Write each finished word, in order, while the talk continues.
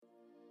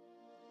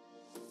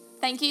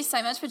Thank you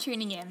so much for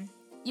tuning in.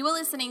 You are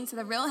listening to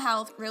the Real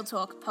Health, Real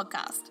Talk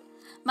podcast.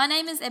 My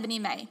name is Ebony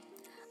May.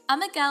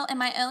 I'm a gal in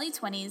my early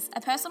 20s,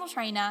 a personal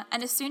trainer,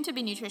 and a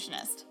soon-to-be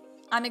nutritionist.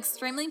 I'm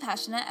extremely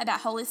passionate about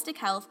holistic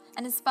health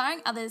and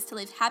inspiring others to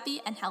live happy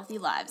and healthy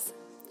lives.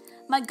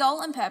 My goal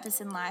and purpose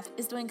in life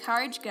is to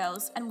encourage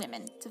girls and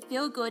women to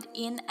feel good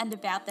in and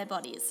about their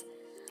bodies.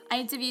 I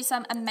interview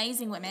some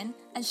amazing women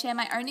and share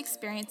my own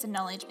experience and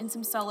knowledge in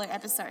some solo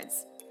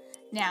episodes.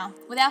 Now,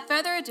 without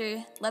further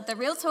ado, let the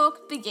real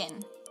talk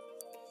begin.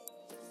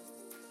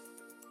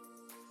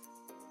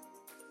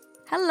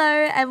 Hello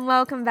and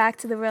welcome back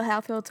to the Real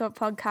Health, Real Talk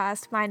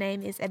podcast. My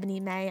name is Ebony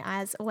May.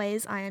 As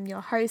always, I am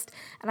your host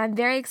and I'm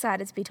very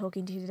excited to be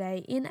talking to you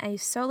today in a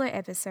solo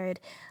episode.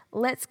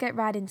 Let's get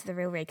right into the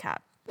real recap.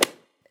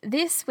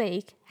 This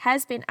week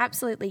has been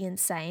absolutely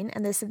insane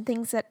and there's some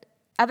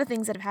other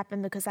things that have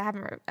happened because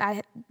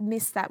I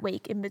missed that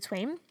week in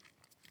between.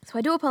 So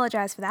I do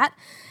apologize for that.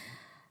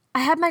 I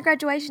had my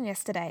graduation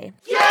yesterday.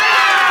 Yeah!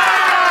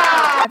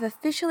 I've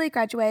officially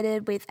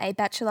graduated with a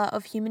Bachelor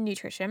of Human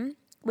Nutrition,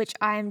 which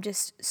I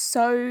just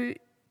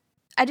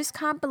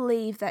can't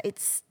believe that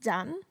it's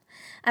done.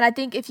 And I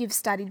think if you've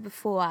studied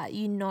before,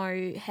 you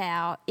know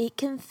how it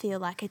can feel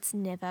like it's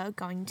never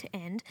going to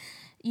end.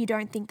 You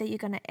don't think that you're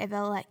going to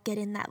ever get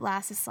in that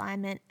last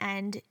assignment.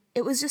 And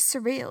it was just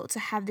surreal to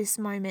have this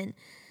moment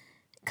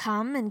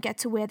come and get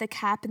to wear the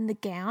cap and the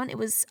gown. It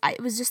was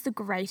just the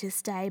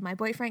greatest day. My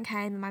boyfriend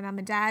came and my mum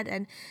and dad,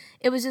 and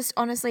it was just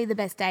honestly the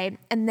best day.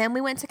 And then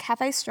we went to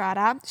Cafe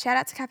Strata. Shout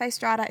out to Cafe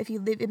Strata if you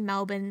live in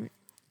Melbourne,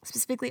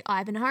 specifically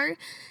Ivanhoe.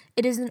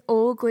 It is an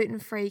all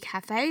gluten-free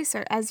cafe.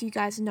 So as you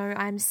guys know,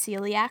 I'm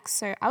celiac.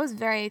 So I was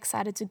very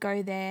excited to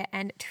go there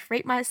and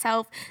treat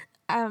myself.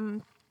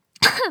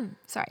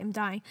 Sorry, I'm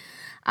dying.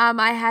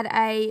 I had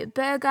a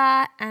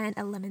burger and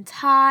a lemon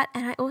tart,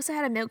 and I also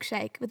had a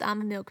milkshake with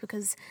almond milk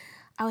because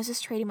I was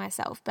just treating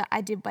myself. But I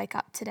did wake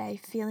up today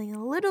feeling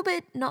a little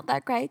bit not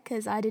that great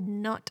because I did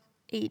not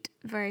eat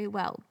very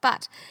well.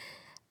 But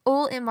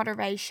all in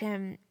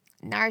moderation.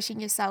 Nourishing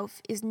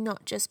yourself is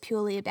not just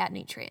purely about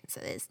nutrients.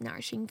 So there's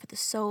nourishing for the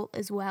soul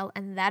as well.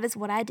 And that is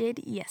what I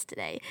did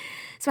yesterday.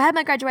 So I had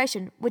my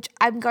graduation, which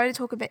I'm going to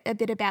talk a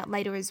bit about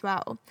later as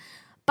well.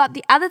 But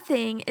the other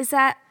thing is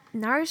that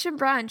Nourish and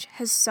Brunch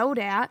has sold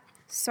out.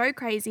 So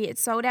crazy. It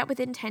sold out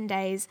within 10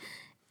 days.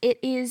 It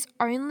is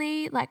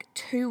only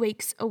 2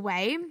 weeks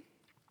away.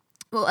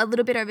 Well, a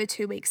little bit over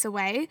 2 weeks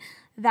away.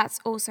 That's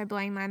also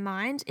blowing my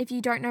mind. If you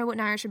don't know what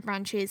Nourish and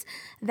Brunch is,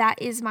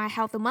 that is my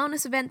health and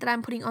wellness event that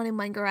I'm putting on in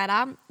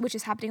Wangaratta, which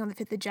is happening on the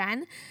 5th of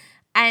Jan.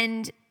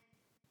 And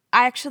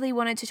I actually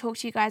wanted to talk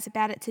to you guys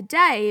about it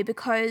today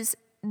because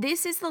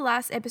this is the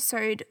last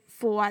episode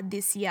for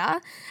this year.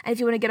 And if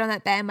you want to get on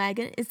that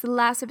bandwagon, it's the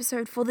last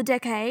episode for the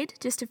decade,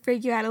 just to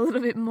freak you out a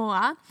little bit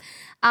more.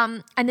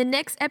 And the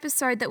next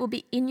episode that will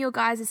be in your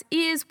guys'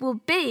 ears will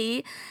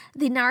be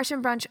the Nourish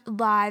and Brunch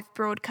live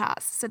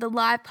broadcast. So the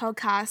live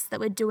podcast that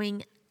we're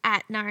doing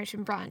at Nourish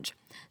and Brunch.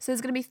 So there's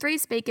going to be 3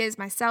 speakers,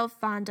 myself,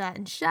 Vanda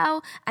and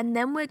Shell, and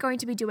then we're going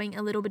to be doing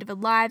a little bit of a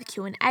live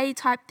Q&A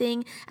type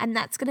thing, and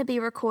that's going to be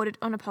recorded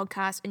on a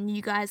podcast, and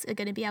you guys are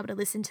going to be able to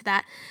listen to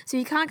that. So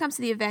you can't come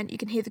to the event, you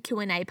can hear the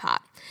Q&A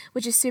part,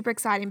 which is super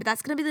exciting, but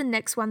that's going to be the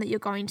next one that you're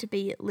going to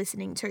be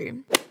listening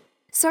to.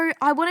 So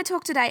I want to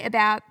talk today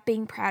about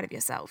being proud of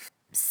yourself.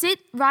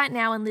 Sit right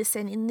now and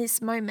listen in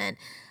this moment.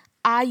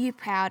 Are you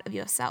proud of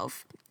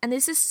yourself? And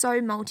this is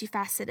so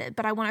multifaceted,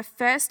 but I want to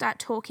first start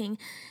talking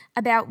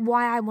about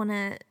why I want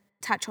to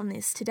touch on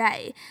this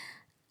today.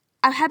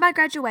 I had my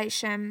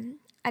graduation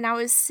and I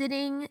was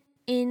sitting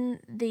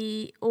in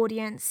the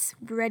audience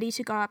ready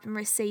to go up and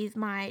receive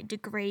my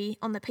degree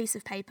on the piece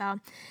of paper.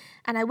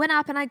 And I went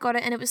up and I got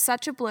it and it was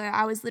such a blur.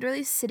 I was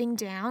literally sitting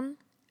down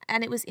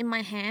and it was in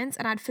my hands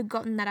and I'd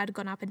forgotten that I'd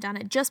gone up and done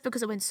it just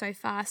because it went so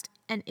fast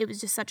and it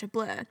was just such a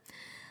blur.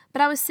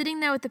 But I was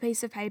sitting there with the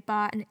piece of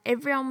paper and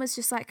everyone was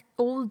just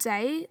all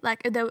day,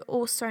 they were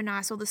all so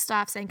nice, all the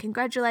staff saying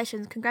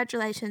congratulations,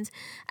 congratulations,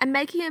 and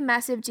making a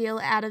massive deal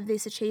out of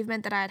this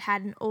achievement that I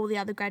had and all the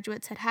other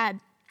graduates had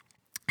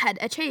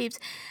achieved.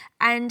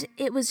 And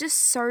it was just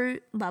so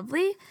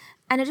lovely.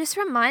 And it just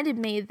reminded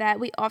me that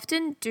we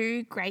often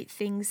do great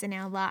things in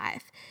our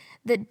life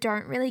that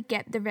don't really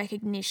get the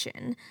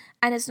recognition.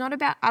 And it's not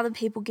about other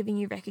people giving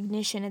you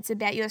recognition, it's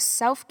about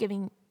yourself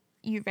giving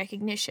you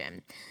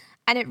recognition.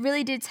 And it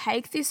really did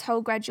take this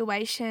whole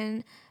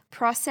graduation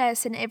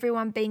process and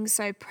everyone being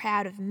so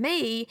proud of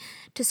me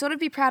to sort of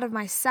be proud of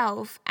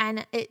myself.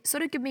 And it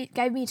sort of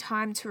gave me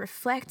time to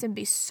reflect and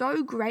be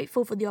so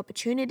grateful for the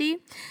opportunity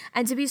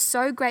and to be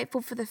so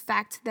grateful for the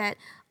fact that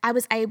I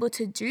was able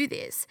to do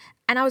this.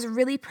 And I was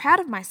really proud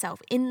of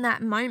myself in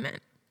that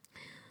moment.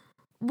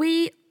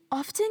 We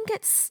often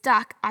get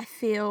stuck, I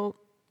feel,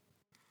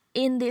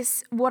 in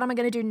this, what am I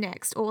going to do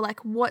next? Or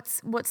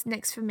what's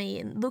next for me,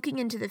 and looking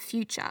into the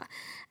future.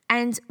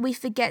 And we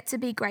forget to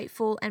be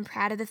grateful and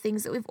proud of the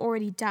things that we've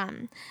already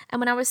done. And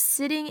when I was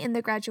sitting in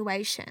the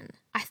graduation,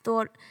 I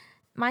thought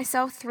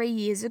myself 3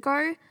 years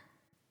ago,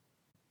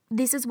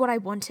 this is what I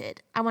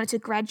wanted. I wanted to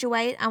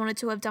graduate. I wanted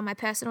to have done my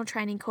personal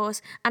training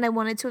course, and I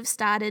wanted to have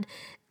started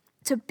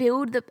to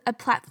build a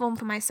platform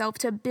for myself,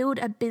 to build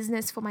a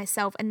business for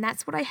myself. And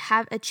that's what I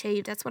have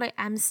achieved. That's what I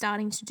am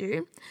starting to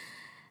do.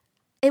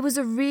 It was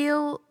a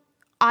real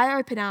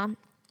eye-opener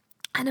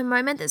and a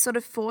moment that sort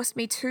of forced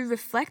me to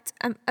reflect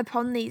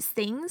upon these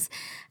things.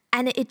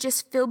 And it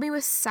just filled me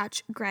with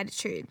such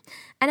gratitude.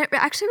 And it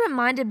actually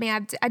reminded me,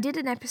 I did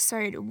an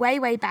episode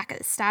way back at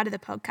the start of the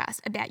podcast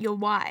about your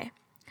why.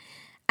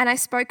 And I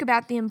spoke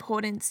about the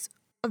importance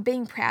of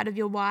being proud of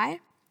your why.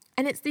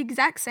 And it's the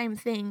exact same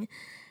thing.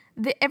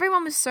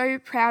 Everyone was so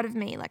proud of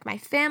me, like my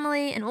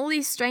family and all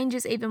these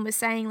strangers even were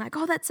saying like,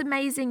 oh, that's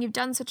amazing, you've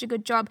done such a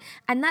good job.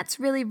 And that's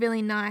really,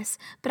 really nice.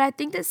 But I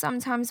think that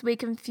sometimes we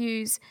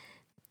confuse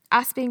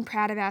us being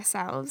proud of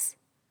ourselves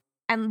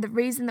and the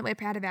reason that we're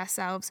proud of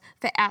ourselves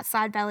for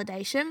outside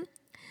validation.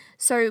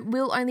 So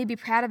we'll only be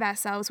proud of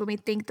ourselves when we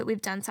think that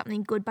we've done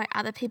something good by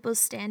other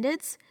people's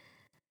standards.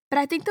 But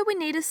I think that we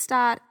need to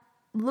start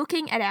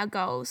looking at our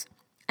goals,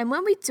 and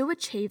when we do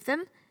achieve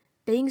them,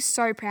 being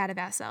so proud of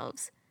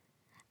ourselves.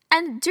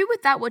 And do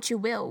with that what you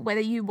will, whether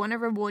you want to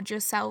reward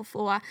yourself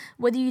or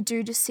whether you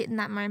do just sit in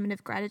that moment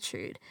of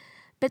gratitude.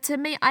 But to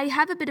me, I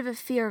have a bit of a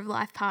fear of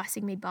life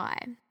passing me by.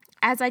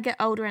 As I get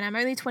older, and I'm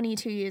only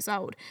 22 years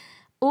old,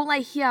 all I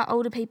hear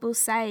older people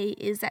say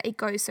is that it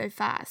goes so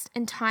fast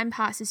and time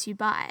passes you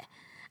by.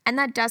 And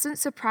that doesn't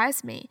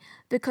surprise me,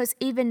 because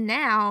even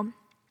now,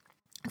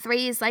 3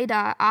 years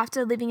later,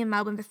 after living in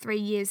Melbourne for 3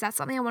 years, that's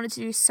something I wanted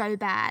to do so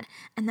bad,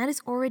 and that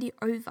is already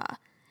over.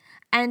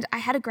 And I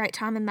had a great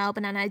time in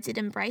Melbourne and I did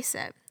embrace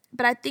it.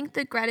 But I think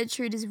that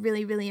gratitude is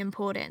really, really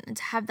important, and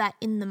to have that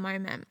in the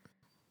moment.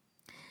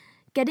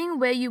 Getting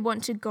where you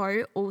want to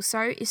go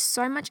also is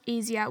so much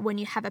easier when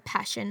you have a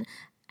passion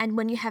and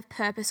when you have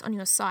purpose on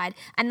your side.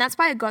 And that's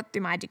why I got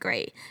through my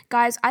degree.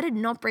 Guys, I did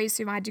not breeze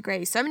through my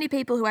degree. So many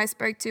people who I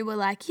spoke to were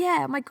like,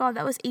 yeah, oh my God,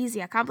 that was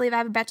easy. I can't believe I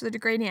have a bachelor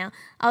degree now.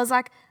 I was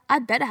like, I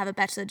better have a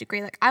bachelor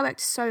degree. Like, I worked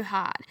so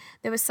hard.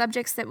 There were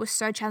subjects that were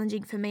so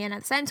challenging for me. And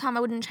at the same time, I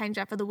wouldn't change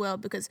that for the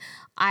world, because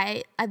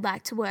I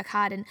like to work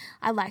hard and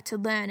I like to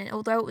learn. And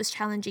although it was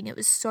challenging, it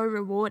was so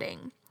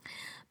rewarding.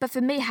 But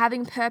for me,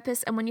 having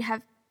purpose, and when you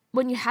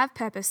have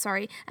purpose,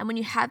 and when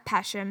you have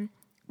passion,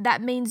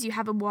 that means you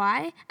have a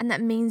why, and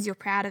that means you're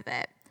proud of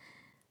it.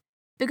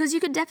 Because you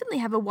could definitely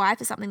have a why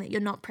for something that you're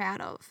not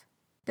proud of,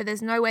 but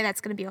there's no way that's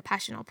going to be your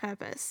passion or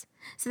purpose.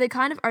 So they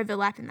kind of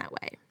overlap in that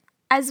way.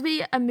 As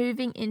we are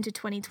moving into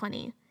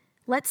 2020,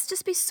 let's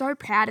just be so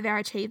proud of our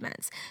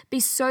achievements. Be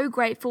so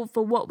grateful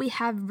for what we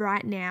have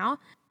right now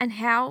and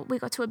how we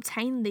got to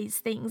obtain these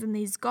things and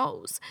these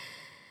goals.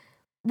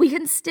 We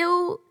can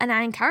still, and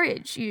I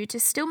encourage you to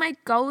still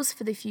make goals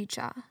for the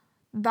future,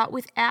 but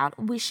without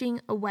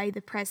wishing away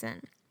the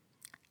present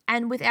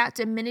and without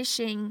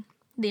diminishing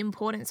the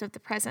importance of the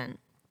present.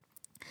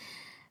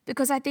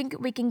 Because I think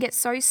we can get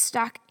so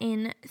stuck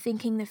in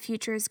thinking the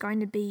future is going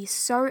to be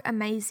so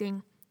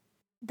amazing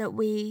that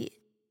we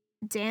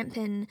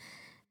dampen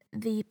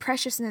the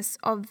preciousness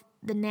of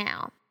the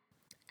now.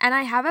 And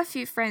I have a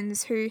few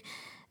friends who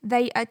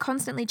they are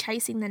constantly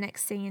chasing the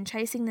next thing and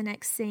chasing the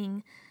next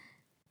thing.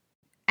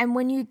 And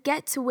when you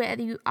get to where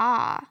you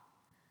are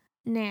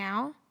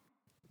now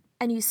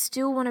and you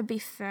still want to be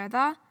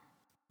further,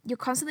 you're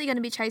constantly going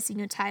to be chasing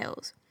your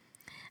tails.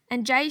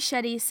 And Jay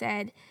Shetty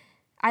said,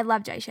 I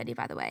love Jay Shetty,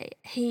 by the way.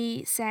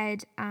 He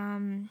said, I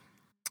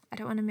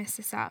don't want to mess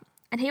this up.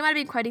 And he might have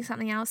been quoting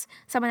someone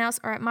else,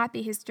 or it might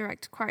be his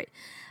direct quote.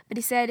 But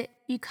he said,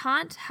 you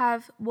can't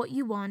have what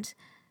you want,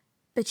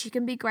 but you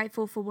can be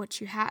grateful for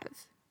what you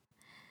have.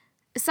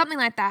 Something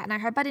like that, and I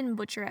hope I didn't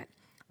butcher it.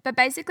 But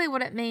basically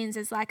what it means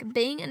is like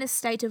being in a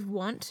state of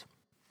want.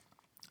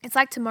 It's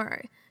like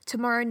tomorrow.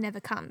 Tomorrow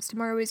never comes.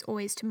 Tomorrow is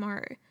always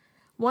tomorrow.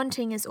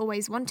 Wanting is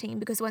always wanting,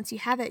 because once you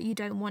have it, you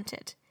don't want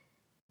it.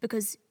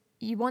 Because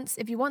if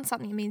you want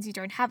something, it means you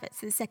don't have it.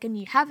 So the second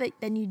you have it,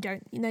 then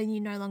you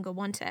no longer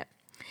want it.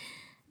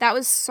 That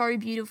was so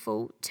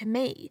beautiful to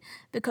me,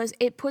 because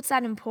it puts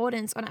that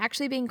importance on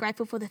actually being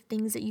grateful for the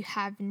things that you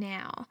have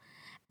now,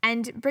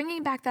 and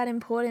bringing back that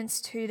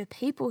importance to the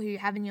people who you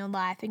have in your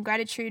life, and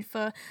gratitude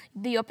for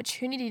the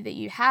opportunity that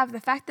you have. The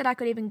fact that I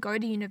could even go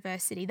to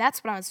university,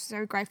 that's what I was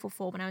so grateful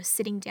for when I was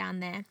sitting down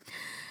there.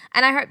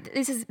 And I hope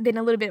this has been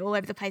a little bit all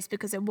over the place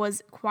because it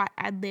was quite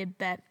ad-lib,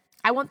 but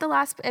I want the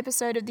last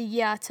episode of the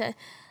year to,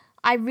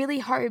 I really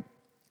hope,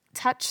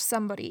 touch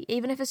somebody,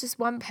 even if it's just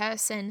one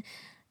person.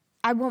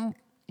 I want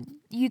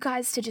you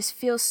guys to just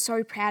feel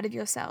so proud of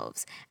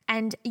yourselves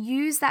and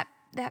use that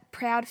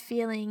proud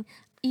feeling,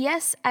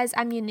 yes, as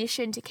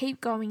ammunition to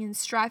keep going and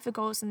strive for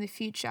goals in the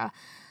future,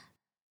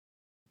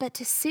 but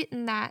to sit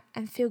in that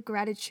and feel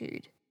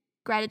gratitude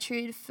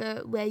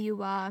for where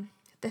you are,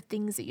 the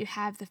things that you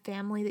have, the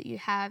family that you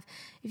have,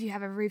 if you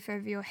have a roof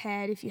over your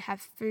head, if you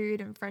have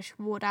food and fresh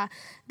water.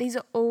 These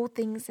are all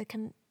things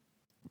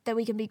that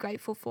we can be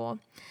grateful for.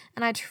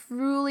 And I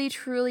truly,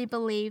 truly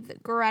believe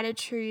that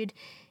gratitude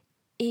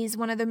is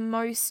one of the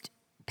most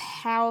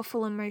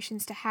powerful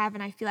emotions to have,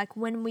 and I feel like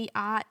when we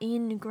are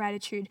in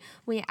gratitude,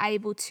 we are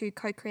able to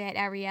co-create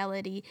our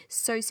reality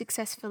so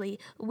successfully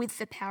with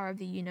the power of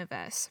the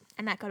universe.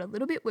 And that got a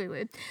little bit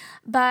woo-woo,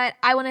 but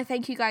I want to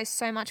thank you guys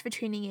so much for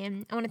tuning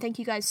in. I want to thank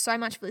you guys so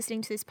much for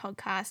listening to this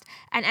podcast,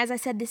 and as I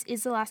said, this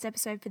is the last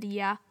episode for the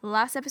year,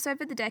 last episode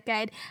for the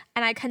decade,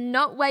 and I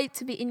cannot wait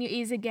to be in your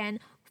ears again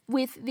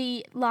with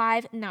the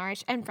live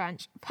Nourish and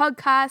Brunch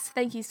podcast.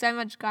 Thank you so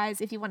much, guys.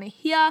 If you want to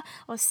hear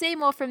or see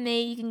more from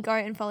me, you can go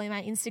and follow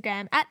my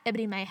Instagram at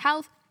Ebony May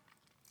Health.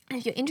 And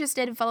if you're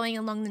interested in following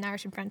along the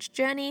Nourish and Brunch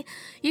journey,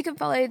 you can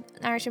follow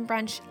Nourish and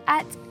Brunch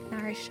at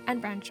Nourish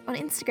and Brunch on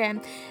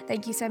Instagram.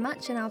 Thank you so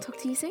much, and I'll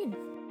talk to you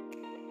soon.